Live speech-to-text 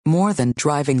more than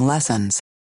driving lessons.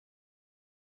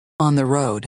 On the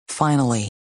road, finally.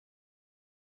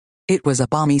 It was a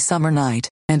balmy summer night,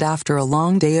 and after a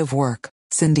long day of work,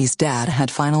 Cindy's dad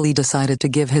had finally decided to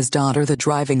give his daughter the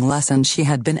driving lesson she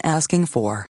had been asking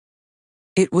for.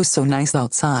 It was so nice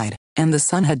outside, and the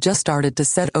sun had just started to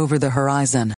set over the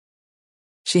horizon.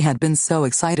 She had been so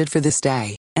excited for this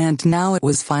day, and now it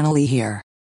was finally here.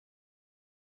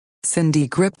 Cindy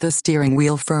gripped the steering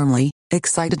wheel firmly,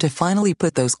 excited to finally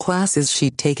put those classes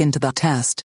she'd taken to the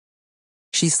test.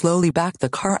 She slowly backed the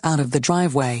car out of the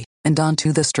driveway and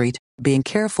onto the street, being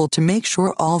careful to make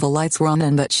sure all the lights were on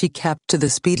and that she kept to the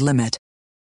speed limit.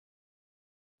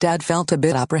 Dad felt a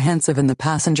bit apprehensive in the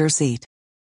passenger seat.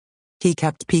 He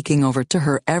kept peeking over to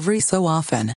her every so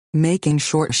often, making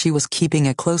sure she was keeping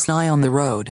a close eye on the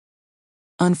road.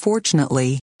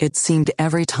 Unfortunately, it seemed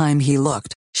every time he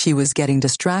looked, she was getting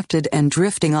distracted and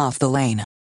drifting off the lane.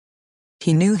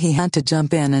 He knew he had to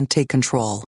jump in and take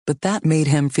control, but that made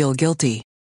him feel guilty.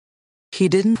 He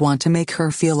didn't want to make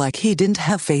her feel like he didn't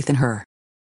have faith in her.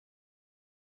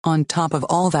 On top of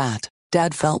all that,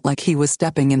 Dad felt like he was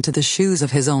stepping into the shoes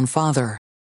of his own father.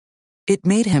 It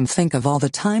made him think of all the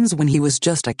times when he was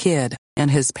just a kid,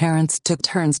 and his parents took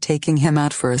turns taking him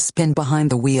out for a spin behind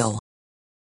the wheel.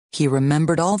 He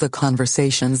remembered all the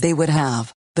conversations they would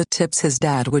have, the tips his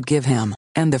dad would give him,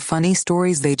 and the funny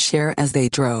stories they'd share as they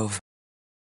drove.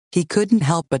 He couldn't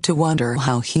help but to wonder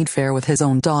how he'd fare with his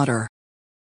own daughter.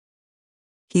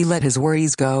 He let his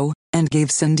worries go, and gave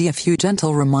Cindy a few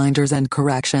gentle reminders and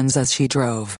corrections as she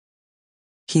drove.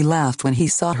 He laughed when he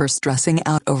saw her stressing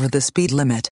out over the speed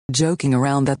limit, joking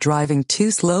around that driving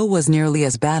too slow was nearly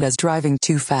as bad as driving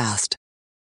too fast.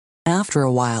 After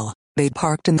a while, they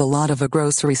parked in the lot of a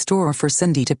grocery store for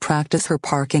Cindy to practice her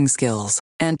parking skills,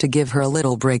 and to give her a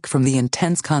little break from the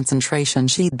intense concentration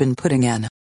she'd been putting in.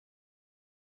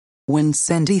 When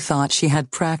Cindy thought she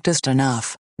had practiced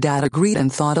enough, Dad agreed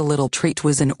and thought a little treat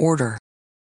was in order.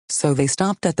 So they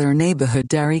stopped at their neighborhood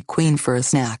Dairy Queen for a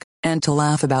snack, and to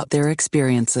laugh about their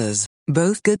experiences,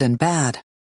 both good and bad.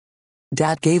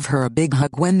 Dad gave her a big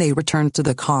hug when they returned to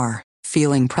the car,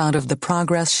 feeling proud of the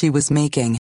progress she was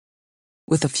making.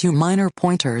 With a few minor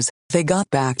pointers, they got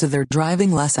back to their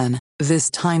driving lesson, this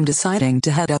time deciding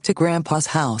to head up to Grandpa's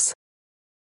house.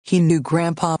 He knew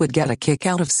Grandpa would get a kick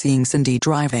out of seeing Cindy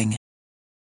driving.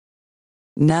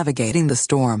 Navigating the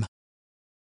storm.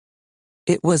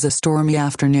 It was a stormy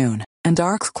afternoon, and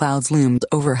dark clouds loomed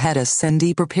overhead as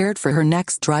Cindy prepared for her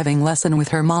next driving lesson with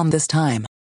her mom this time.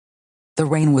 The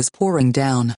rain was pouring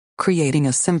down, creating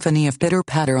a symphony of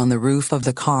pitter-patter on the roof of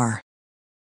the car.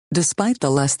 Despite the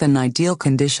less-than-ideal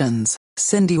conditions,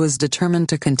 Cindy was determined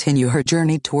to continue her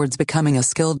journey towards becoming a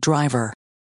skilled driver.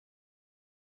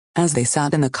 As they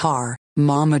sat in the car,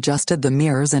 Mom adjusted the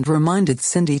mirrors and reminded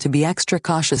Cindy to be extra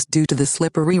cautious due to the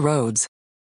slippery roads.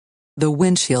 The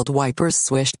windshield wipers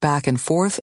swished back and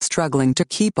forth, struggling to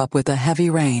keep up with the heavy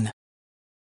rain.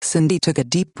 Cindy took a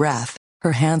deep breath,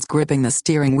 her hands gripping the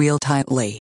steering wheel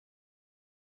tightly.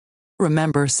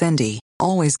 "Remember, Cindy,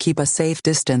 always keep a safe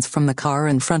distance from the car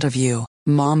in front of you,"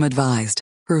 Mom advised,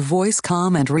 her voice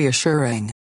calm and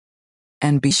reassuring.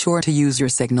 "And be sure to use your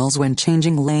signals when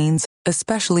changing lanes,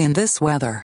 especially in this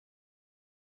weather."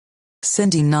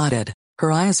 Cindy nodded,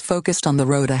 her eyes focused on the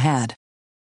road ahead.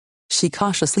 She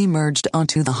cautiously merged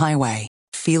onto the highway,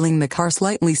 feeling the car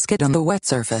slightly skid on the wet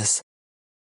surface.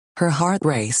 Her heart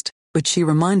raced, but she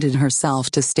reminded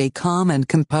herself to stay calm and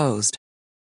composed.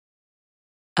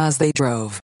 As they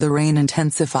drove, the rain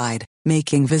intensified,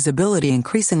 making visibility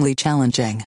increasingly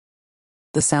challenging.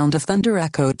 The sound of thunder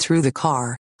echoed through the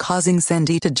car, causing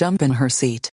Cindy to jump in her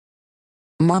seat.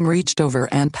 Mom reached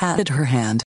over and patted her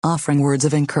hand, offering words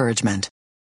of encouragement.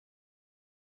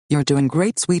 "You're doing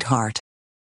great, sweetheart.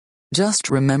 Just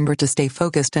remember to stay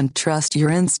focused and trust your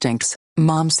instincts,"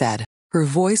 Mom said, her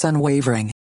voice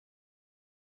unwavering.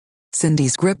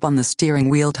 Cindy's grip on the steering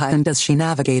wheel tightened as she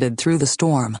navigated through the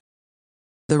storm.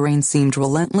 The rain seemed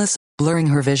relentless, blurring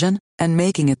her vision, and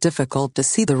making it difficult to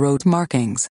see the road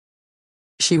markings.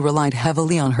 She relied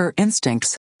heavily on her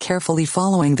instincts, carefully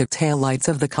following the taillights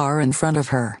of the car in front of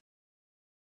her.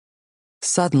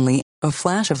 Suddenly, a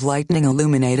flash of lightning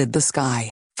illuminated the sky,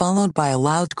 followed by a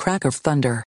loud crack of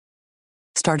thunder.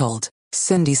 Startled,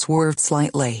 Cindy swerved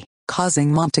slightly,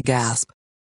 causing Mom to gasp.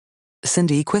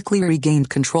 Cindy quickly regained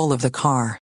control of the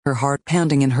car, her heart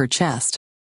pounding in her chest.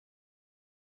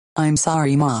 "I'm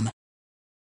sorry, Mom.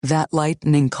 That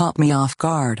lightning caught me off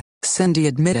guard," Cindy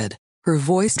admitted, her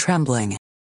voice trembling.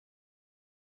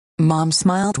 Mom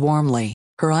smiled warmly,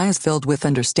 her eyes filled with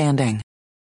understanding.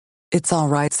 "It's all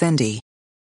right, Cindy.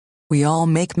 We all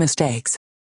make mistakes.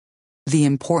 The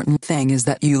important thing is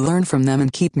that you learn from them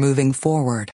and keep moving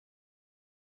forward.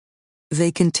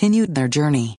 They continued their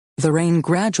journey, the rain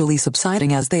gradually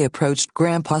subsiding as they approached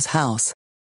Grandpa's house.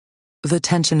 The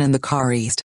tension in the car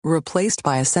eased, replaced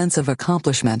by a sense of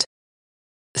accomplishment.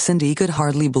 Cindy could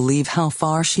hardly believe how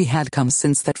far she had come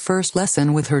since that first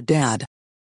lesson with her dad.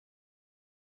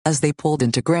 As they pulled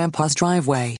into Grandpa's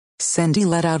driveway, Cindy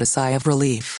let out a sigh of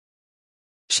relief.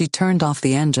 She turned off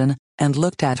the engine and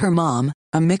looked at her mom,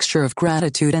 a mixture of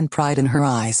gratitude and pride in her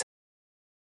eyes.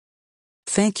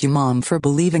 "Thank you, Mom, for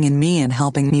believing in me and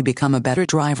helping me become a better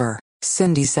driver,"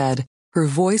 Cindy said, her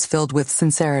voice filled with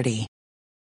sincerity.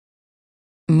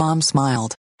 Mom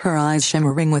smiled, her eyes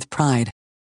shimmering with pride.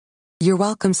 "You're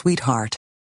welcome, sweetheart.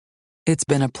 It's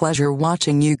been a pleasure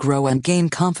watching you grow and gain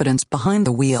confidence behind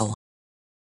the wheel.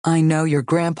 I know your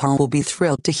grandpa will be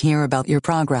thrilled to hear about your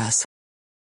progress."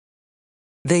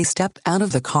 They stepped out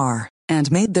of the car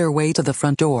and made their way to the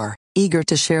front door, eager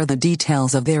to share the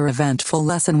details of their eventful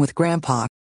lesson with Grandpa.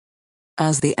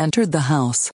 As they entered the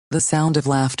house, the sound of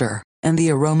laughter and the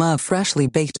aroma of freshly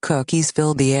baked cookies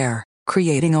filled the air,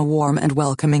 creating a warm and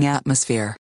welcoming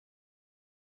atmosphere.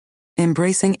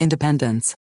 Embracing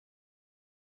independence.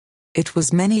 It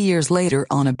was many years later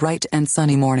on a bright and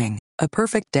sunny morning, a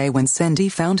perfect day when Cindy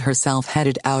found herself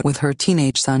headed out with her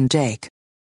teenage son Jake.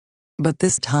 But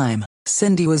this time,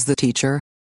 Cindy was the teacher.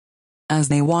 As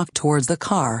they walked towards the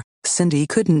car, Cindy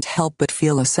couldn't help but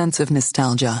feel a sense of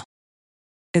nostalgia.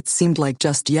 It seemed like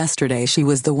just yesterday she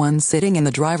was the one sitting in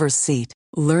the driver's seat,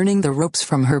 learning the ropes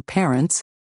from her parents.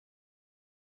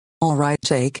 "All right,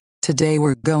 Jake, today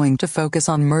we're going to focus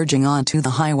on merging onto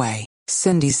the highway,"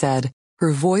 Cindy said,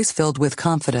 her voice filled with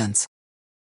confidence.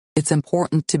 "It's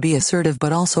important to be assertive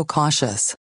but also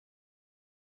cautious."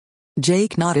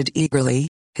 Jake nodded eagerly,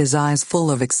 his eyes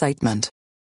full of excitement.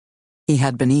 He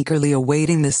had been eagerly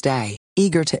awaiting this day,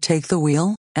 eager to take the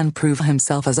wheel and prove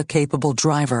himself as a capable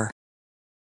driver.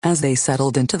 As they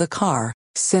settled into the car,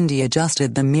 Cindy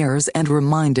adjusted the mirrors and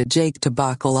reminded Jake to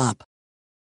buckle up.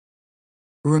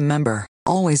 "Remember,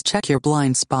 always check your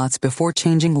blind spots before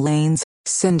changing lanes,"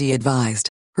 Cindy advised,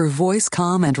 her voice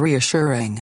calm and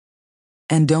reassuring.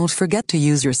 "And don't forget to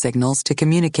use your signals to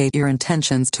communicate your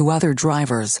intentions to other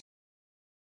drivers."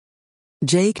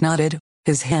 Jake nodded,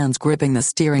 his hands gripping the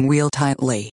steering wheel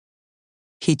tightly.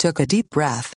 He took a deep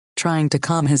breath, trying to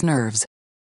calm his nerves.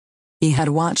 He had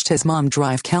watched his mom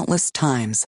drive countless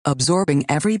times, absorbing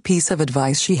every piece of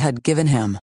advice she had given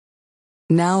him.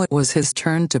 Now it was his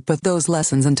turn to put those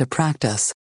lessons into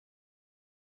practice.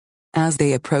 As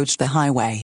they approached the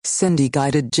highway, Cindy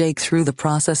guided Jake through the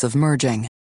process of merging.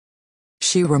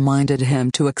 She reminded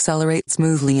him to accelerate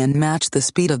smoothly and match the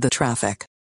speed of the traffic.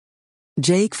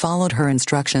 Jake followed her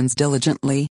instructions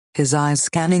diligently, his eyes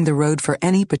scanning the road for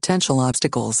any potential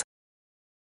obstacles.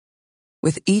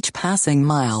 With each passing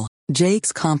mile,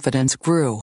 Jake's confidence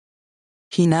grew.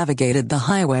 He navigated the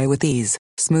highway with ease,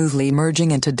 smoothly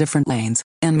merging into different lanes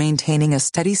and maintaining a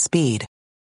steady speed.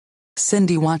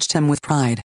 Cindy watched him with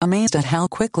pride, amazed at how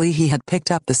quickly he had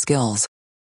picked up the skills.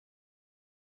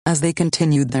 As they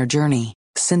continued their journey,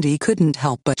 Cindy couldn't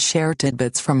help but share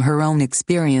tidbits from her own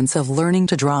experience of learning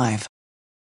to drive.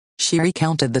 She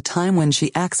recounted the time when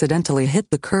she accidentally hit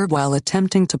the curb while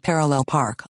attempting to parallel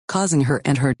park, causing her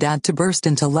and her dad to burst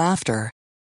into laughter.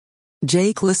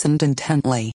 Jake listened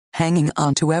intently, hanging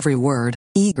on to every word,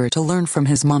 eager to learn from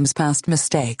his mom's past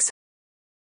mistakes.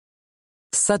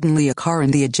 Suddenly a car in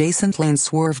the adjacent lane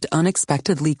swerved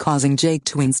unexpectedly, causing Jake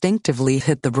to instinctively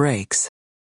hit the brakes.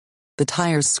 The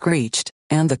tires screeched,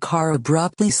 and the car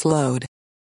abruptly slowed.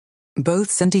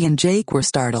 Both Cindy and Jake were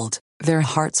startled, their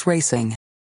hearts racing.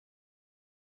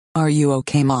 "Are you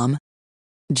okay, Mom?"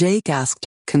 Jake asked,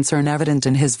 concern evident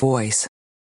in his voice.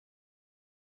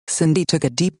 Cindy took a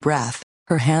deep breath,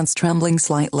 her hands trembling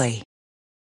slightly.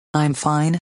 "I'm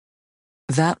fine.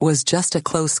 That was just a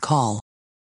close call.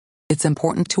 It's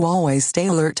important to always stay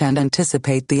alert and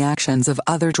anticipate the actions of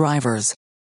other drivers."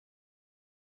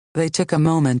 They took a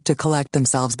moment to collect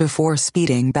themselves before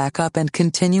speeding back up and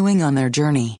continuing on their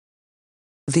journey.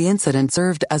 The incident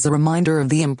served as a reminder of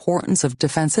the importance of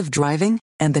defensive driving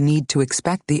and the need to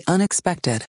expect the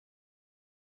unexpected.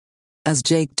 As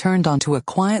Jake turned onto a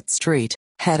quiet street,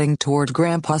 heading toward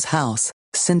Grandpa's house,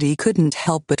 Cindy couldn't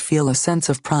help but feel a sense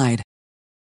of pride.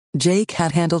 Jake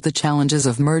had handled the challenges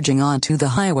of merging onto the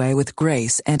highway with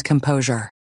grace and composure.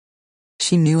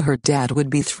 She knew her dad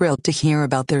would be thrilled to hear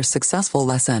about their successful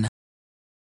lesson.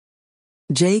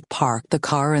 Jake parked the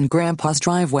car in Grandpa's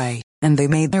driveway, and they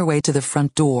made their way to the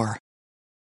front door.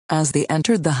 As they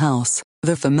entered the house,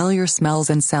 the familiar smells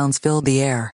and sounds filled the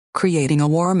air, creating a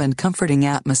warm and comforting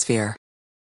atmosphere.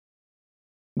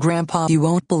 Grandpa, you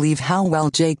won't believe how well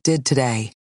Jake did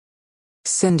today,"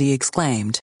 Cindy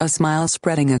exclaimed, a smile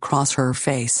spreading across her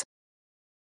face.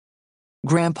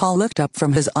 Grandpa looked up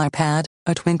from his iPad,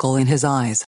 a twinkle in his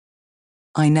eyes.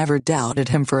 "I never doubted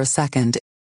him for a second.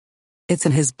 It's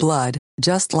in his blood,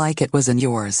 just like it was in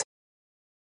yours."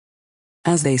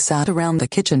 As they sat around the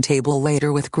kitchen table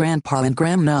later with Grandpa and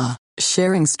Grandma,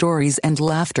 sharing stories and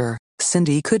laughter,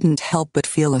 Cindy couldn't help but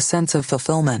feel a sense of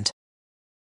fulfillment.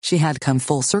 She had come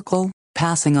full circle,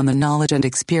 passing on the knowledge and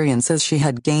experiences she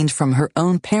had gained from her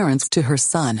own parents to her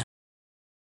son.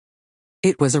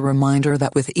 It was a reminder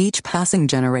that with each passing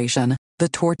generation, the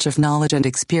torch of knowledge and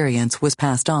experience was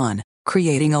passed on,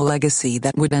 creating a legacy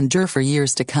that would endure for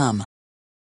years to come.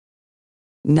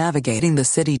 Navigating the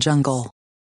city jungle.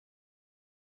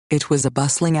 It was a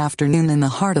bustling afternoon in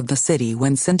the heart of the city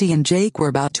when Cindy and Jake were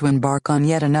about to embark on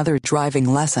yet another driving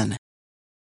lesson.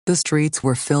 The streets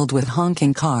were filled with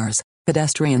honking cars,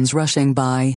 pedestrians rushing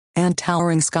by, and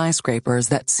towering skyscrapers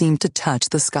that seemed to touch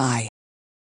the sky.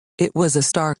 It was a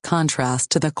stark contrast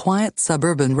to the quiet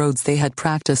suburban roads they had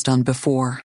practiced on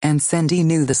before, and Cindy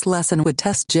knew this lesson would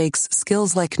test Jake's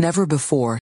skills like never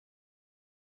before.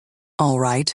 "All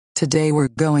right, today we're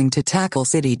going to tackle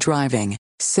city driving,"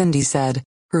 Cindy said,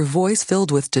 her voice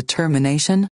filled with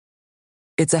determination.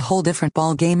 "It's a whole different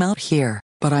ballgame out here,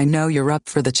 but I know you're up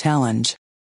for the challenge."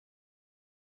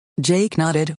 Jake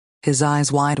nodded, his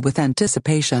eyes wide with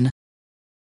anticipation.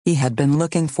 He had been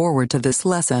looking forward to this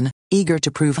lesson, eager to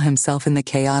prove himself in the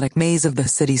chaotic maze of the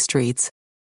city streets.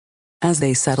 As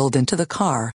they settled into the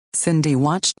car, Cindy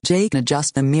watched Jake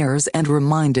adjust the mirrors and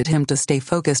reminded him to stay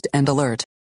focused and alert.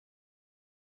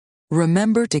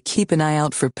 "Remember to keep an eye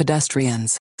out for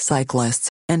pedestrians, cyclists,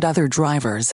 and other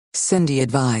drivers," Cindy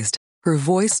advised, her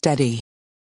voice steady.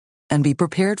 "And be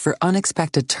prepared for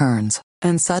unexpected turns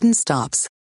and sudden stops."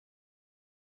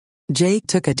 Jake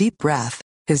took a deep breath,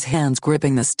 his hands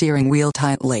gripping the steering wheel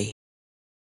tightly.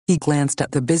 He glanced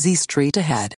at the busy street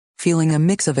ahead, feeling a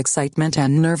mix of excitement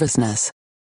and nervousness.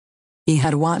 He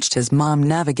had watched his mom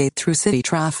navigate through city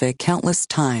traffic countless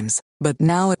times, but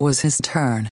now it was his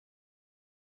turn.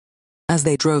 As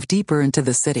they drove deeper into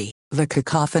the city, the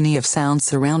cacophony of sounds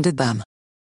surrounded them.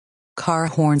 Car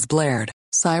horns blared,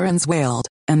 sirens wailed,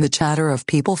 and the chatter of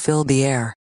people filled the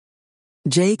air.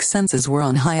 Jake's senses were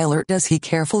on high alert as he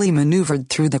carefully maneuvered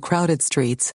through the crowded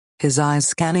streets, his eyes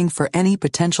scanning for any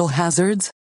potential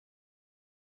hazards.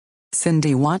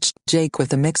 Cindy watched Jake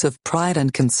with a mix of pride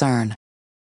and concern.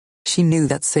 She knew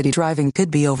that city driving could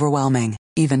be overwhelming,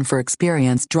 even for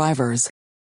experienced drivers.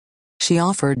 She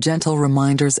offered gentle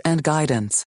reminders and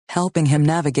guidance, helping him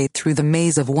navigate through the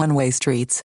maze of one-way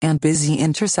streets and busy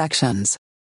intersections.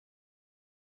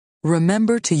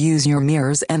 "Remember to use your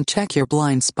mirrors and check your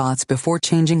blind spots before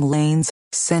changing lanes,"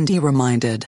 Cindy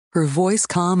reminded, her voice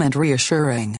calm and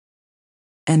reassuring.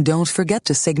 "And don't forget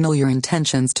to signal your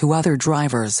intentions to other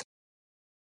drivers."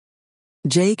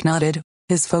 Jake nodded,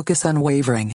 his focus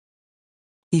unwavering.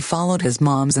 He followed his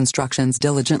mom's instructions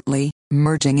diligently,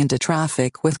 merging into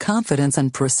traffic with confidence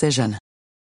and precision.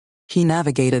 He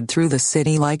navigated through the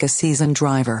city like a seasoned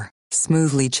driver,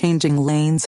 smoothly changing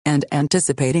lanes and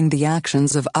anticipating the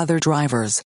actions of other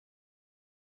drivers.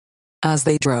 As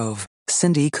they drove,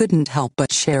 Cindy couldn't help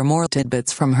but share more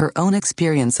tidbits from her own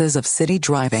experiences of city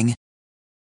driving.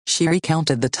 She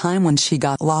recounted the time when she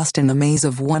got lost in the maze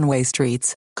of one-way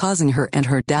streets, causing her and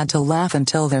her dad to laugh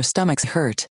until their stomachs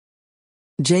hurt.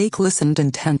 Jake listened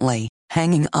intently,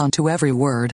 hanging on to every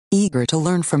word, eager to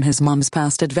learn from his mom's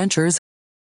past adventures.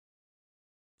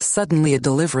 Suddenly a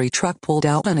delivery truck pulled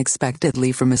out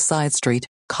unexpectedly from a side street,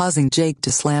 causing Jake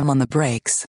to slam on the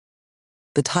brakes.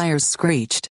 The tires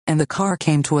screeched, and the car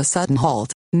came to a sudden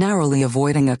halt, narrowly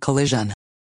avoiding a collision.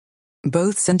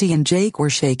 Both Cindy and Jake were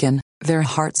shaken, their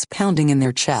hearts pounding in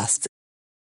their chests.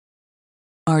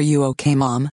 "Are you okay,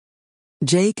 Mom?"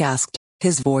 Jake asked,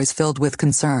 his voice filled with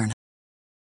concern.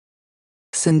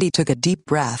 Cindy took a deep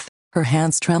breath, her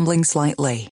hands trembling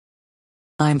slightly.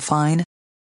 "I'm fine.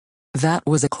 That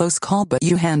was a close call, but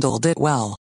you handled it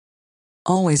well.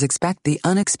 Always expect the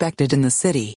unexpected in the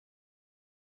city."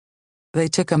 They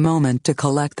took a moment to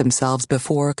collect themselves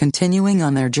before continuing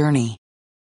on their journey.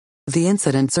 The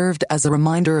incident served as a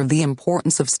reminder of the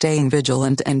importance of staying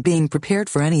vigilant and being prepared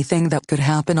for anything that could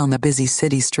happen on the busy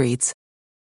city streets.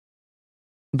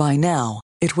 By now,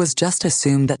 it was just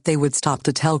assumed that they would stop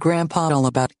to tell Grandpa all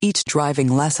about each driving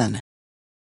lesson.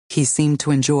 He seemed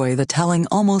to enjoy the telling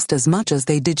almost as much as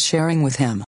they did sharing with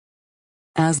him.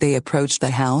 As they approached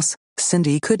the house,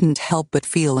 Cindy couldn't help but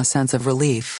feel a sense of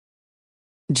relief.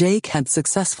 Jake had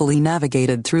successfully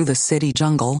navigated through the city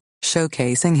jungle,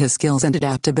 showcasing his skills and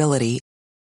adaptability.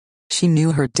 She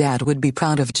knew her dad would be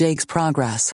proud of Jake's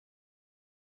progress.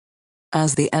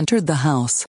 As they entered the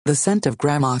house, the scent of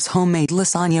Grandma's homemade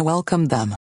lasagna welcomed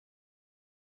them.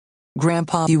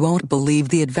 "Grandpa, you won't believe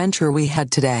the adventure we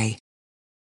had today,"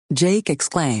 Jake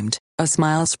exclaimed, a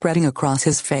smile spreading across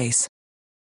his face.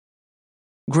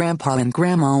 Grandpa and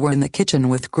Grandma were in the kitchen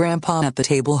with Grandpa at the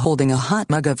table holding a hot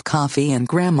mug of coffee and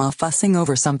Grandma fussing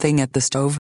over something at the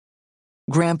stove.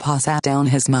 Grandpa sat down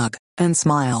his mug and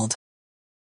smiled.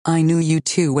 "I knew you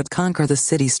two would conquer the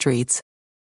city streets.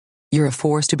 You're a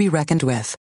force to be reckoned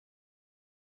with."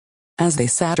 As they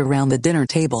sat around the dinner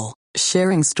table,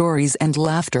 sharing stories and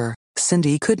laughter,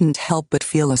 Cindy couldn't help but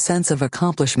feel a sense of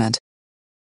accomplishment.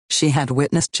 She had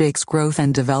witnessed Jake's growth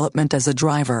and development as a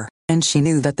driver, and she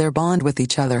knew that their bond with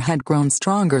each other had grown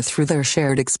stronger through their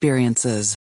shared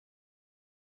experiences.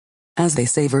 As they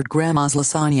savored Grandma's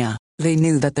lasagna, they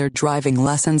knew that their driving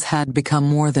lessons had become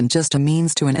more than just a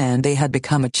means to an end. They had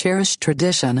become a cherished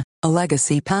tradition, a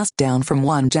legacy passed down from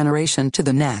one generation to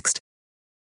the next.